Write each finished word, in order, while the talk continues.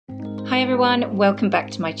Hi everyone, welcome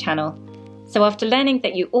back to my channel. So after learning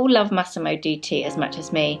that you all love Massimo Dutti as much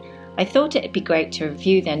as me, I thought it'd be great to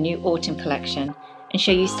review their new autumn collection and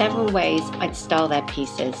show you several ways I'd style their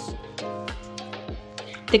pieces.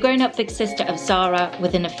 The grown-up big sister of Zara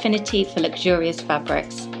with an affinity for luxurious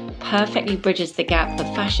fabrics perfectly bridges the gap for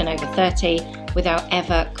fashion over 30 without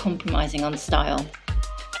ever compromising on style.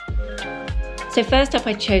 So first up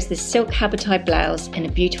I chose this silk habitai blouse in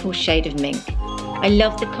a beautiful shade of mink. I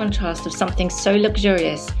love the contrast of something so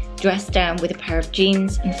luxurious dressed down with a pair of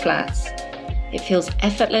jeans and flats. It feels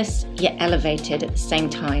effortless yet elevated at the same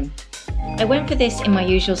time. I went for this in my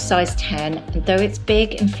usual size 10, and though it's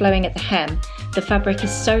big and flowing at the hem, the fabric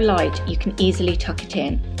is so light you can easily tuck it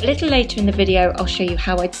in. A little later in the video I'll show you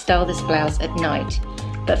how I'd style this blouse at night,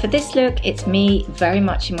 but for this look it's me very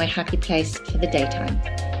much in my happy place for the daytime.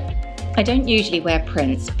 I don't usually wear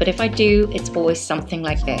prints, but if I do, it's always something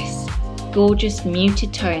like this. Gorgeous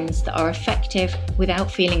muted tones that are effective without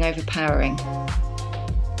feeling overpowering.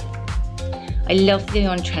 I love the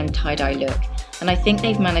on-trend tie-dye look, and I think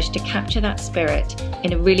they've managed to capture that spirit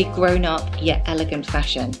in a really grown-up yet elegant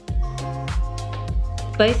fashion.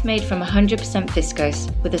 Both made from 100%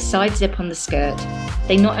 viscose with a side zip on the skirt,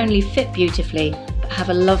 they not only fit beautifully but have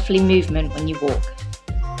a lovely movement when you walk.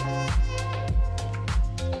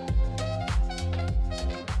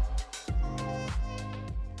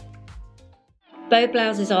 Bow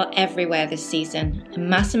blouses are everywhere this season, and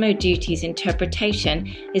Massimo Dutti's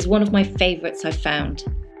interpretation is one of my favourites I've found.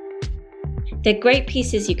 They're great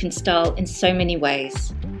pieces you can style in so many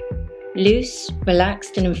ways. Loose,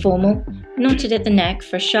 relaxed and informal, knotted at the neck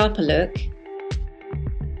for a sharper look,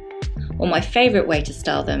 or my favourite way to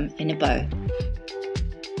style them, in a bow.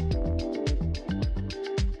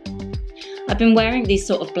 I've been wearing these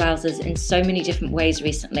sort of blouses in so many different ways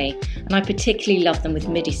recently, and I particularly love them with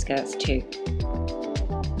midi skirts too.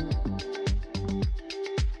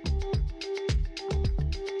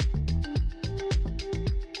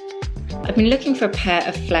 I've been looking for a pair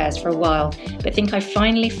of flares for a while, but think I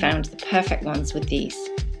finally found the perfect ones with these.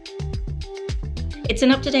 It's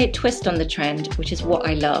an up-to-date twist on the trend, which is what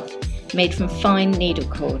I love, made from fine needle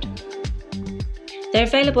cord. They're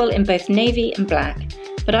available in both navy and black,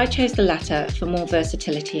 but I chose the latter for more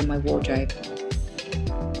versatility in my wardrobe.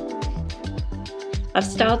 I've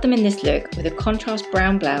styled them in this look with a contrast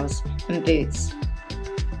brown blouse and boots,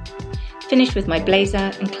 finished with my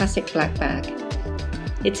blazer and classic black bag.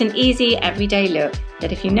 It's an easy, everyday look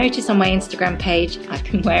that, if you notice on my Instagram page, I've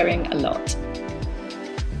been wearing a lot.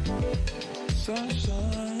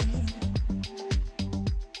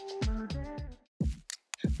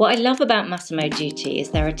 What I love about Massimo Dutti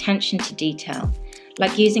is their attention to detail,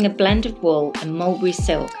 like using a blend of wool and mulberry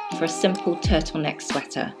silk for a simple turtleneck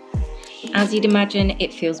sweater. As you'd imagine,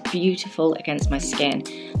 it feels beautiful against my skin,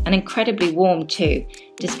 and incredibly warm too,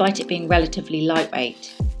 despite it being relatively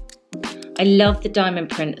lightweight. I love the diamond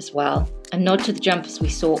print as well, a nod to the jumpers we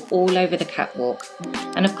saw all over the catwalk,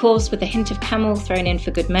 and of course with a hint of camel thrown in for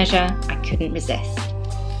good measure, I couldn't resist.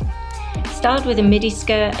 Styled with a midi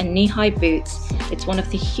skirt and knee-high boots, it's one of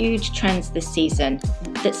the huge trends this season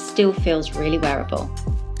that still feels really wearable.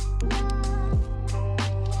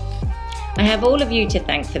 I have all of you to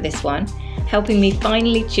thank for this one, helping me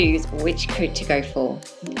finally choose which coat to go for.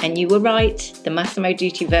 And you were right, the Massimo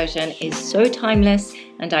Dutti version is so timeless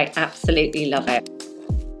and I absolutely love it.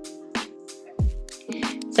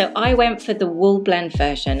 So I went for the wool blend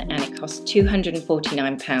version and it cost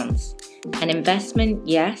 £249. An investment,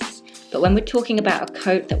 yes, but when we're talking about a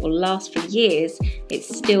coat that will last for years,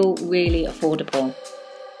 it's still really affordable.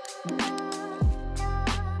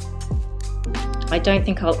 I don't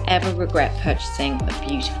think I'll ever regret purchasing a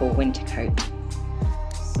beautiful winter coat.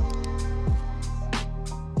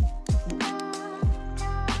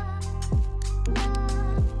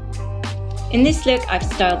 In this look, I've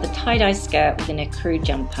styled the tie-dye skirt with an ecru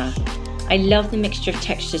jumper. I love the mixture of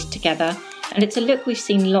textures together, and it's a look we've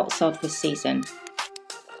seen lots of this season.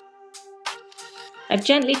 I've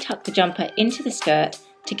gently tucked the jumper into the skirt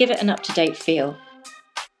to give it an up-to-date feel,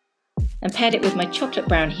 and paired it with my chocolate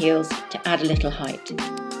brown heels to add a little height.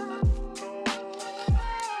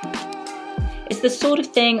 It's the sort of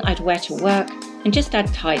thing I'd wear to work and just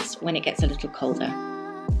add tights when it gets a little colder.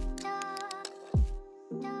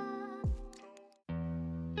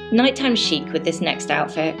 Nighttime chic with this next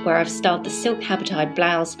outfit, where I've styled the silk habitai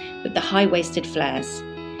blouse with the high-waisted flares.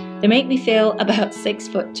 They make me feel about 6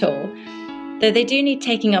 foot tall. Though they do need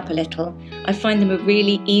taking up a little, I find them a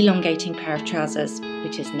really elongating pair of trousers,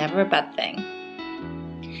 which is never a bad thing.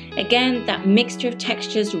 Again, that mixture of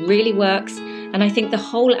textures really works, and I think the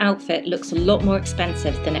whole outfit looks a lot more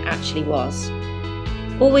expensive than it actually was.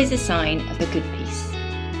 always a sign of a good piece.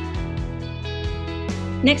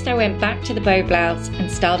 Next I went back to the bow blouse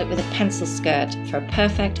and styled it with a pencil skirt for a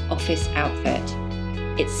perfect office outfit.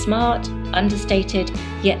 It's smart, understated,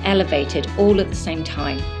 yet elevated all at the same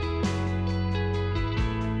time.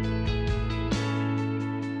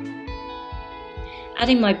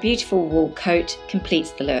 Adding my beautiful wool coat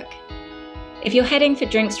completes the look. If you're heading for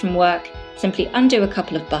drinks from work, simply undo a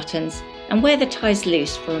couple of buttons and wear the ties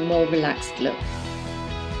loose for a more relaxed look.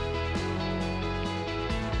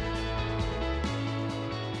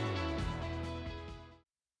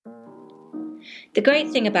 The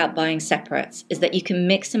great thing about buying separates is that you can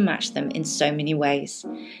mix and match them in so many ways.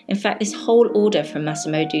 In fact, this whole order from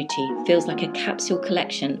Massimo Dutti feels like a capsule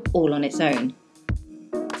collection all on its own.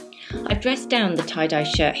 I've dressed down the tie-dye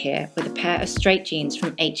shirt here with a pair of straight jeans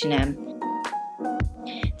from H&M.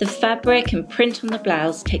 The fabric and print on the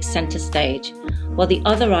blouse takes centre stage, while the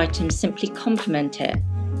other items simply complement it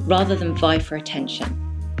rather than vie for attention.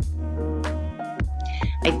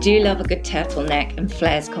 I do love a good turtleneck and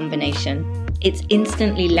flares combination. It's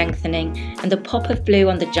instantly lengthening, and the pop of blue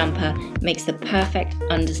on the jumper makes the perfect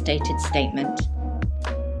understated statement.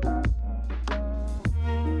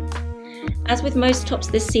 As with most tops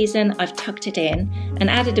this season, I've tucked it in and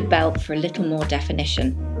added a belt for a little more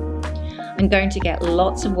definition. I'm going to get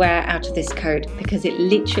lots of wear out of this coat because it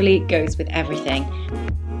literally goes with everything.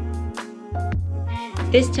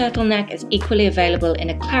 This turtleneck is equally available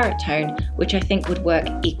in a claret tone, which I think would work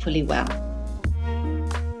equally well.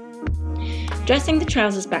 Dressing the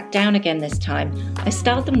trousers back down again this time, I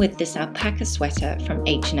styled them with this alpaca sweater from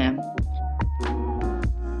H&M.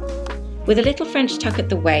 With a little French tuck at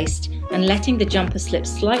the waist and letting the jumper slip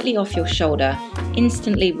slightly off your shoulder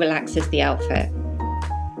instantly relaxes the outfit.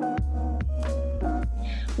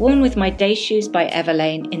 Worn with my day shoes by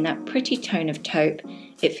Everlane in that pretty tone of taupe,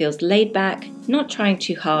 it feels laid back, not trying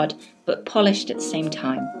too hard, but polished at the same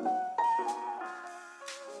time.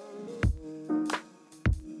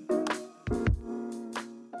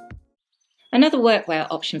 Another workwear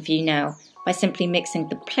option for you now by simply mixing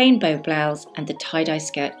the plain bow blouse and the tie-dye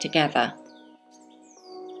skirt together.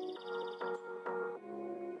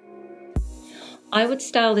 I would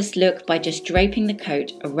style this look by just draping the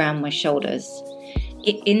coat around my shoulders.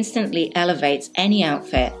 It instantly elevates any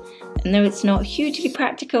outfit, and though it's not hugely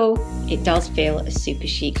practical, it does feel a super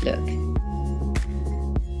chic look.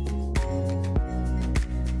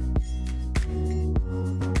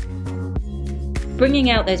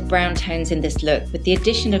 Bringing out those brown tones in this look with the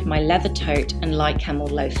addition of my leather tote and light camel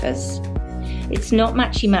loafers. It's not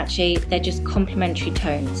matchy-matchy, they're just complementary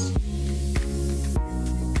tones.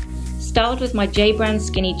 Styled with my J brand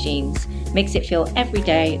skinny jeans makes it feel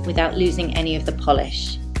everyday without losing any of the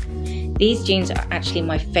polish. These jeans are actually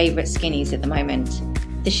my favourite skinnies at the moment.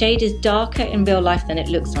 The shade is darker in real life than it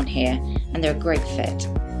looks on here, and they're a great fit.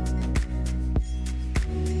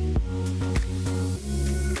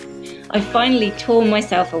 I've finally torn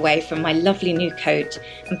myself away from my lovely new coat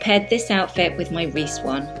and paired this outfit with my Reese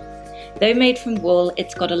one. Though made from wool,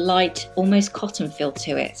 it's got a light, almost cotton feel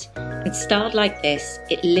to it, and styled like this,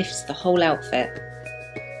 it lifts the whole outfit.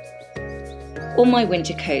 All my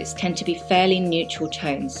winter coats tend to be fairly neutral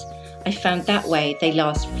tones. I found that way they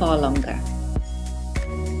last far longer.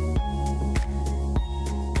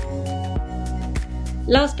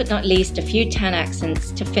 Last but not least, a few tan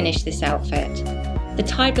accents to finish this outfit. The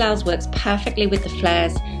tie blouse works perfectly with the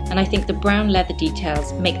flares, and I think the brown leather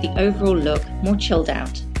details make the overall look more chilled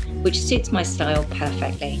out, which suits my style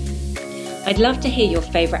perfectly. I'd love to hear your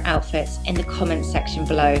favourite outfits in the comments section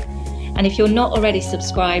below, and if you're not already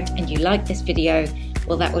subscribed and you like this video,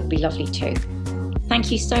 well, that would be lovely too.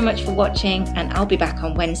 Thank you so much for watching, and I'll be back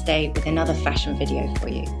on Wednesday with another fashion video for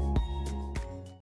you.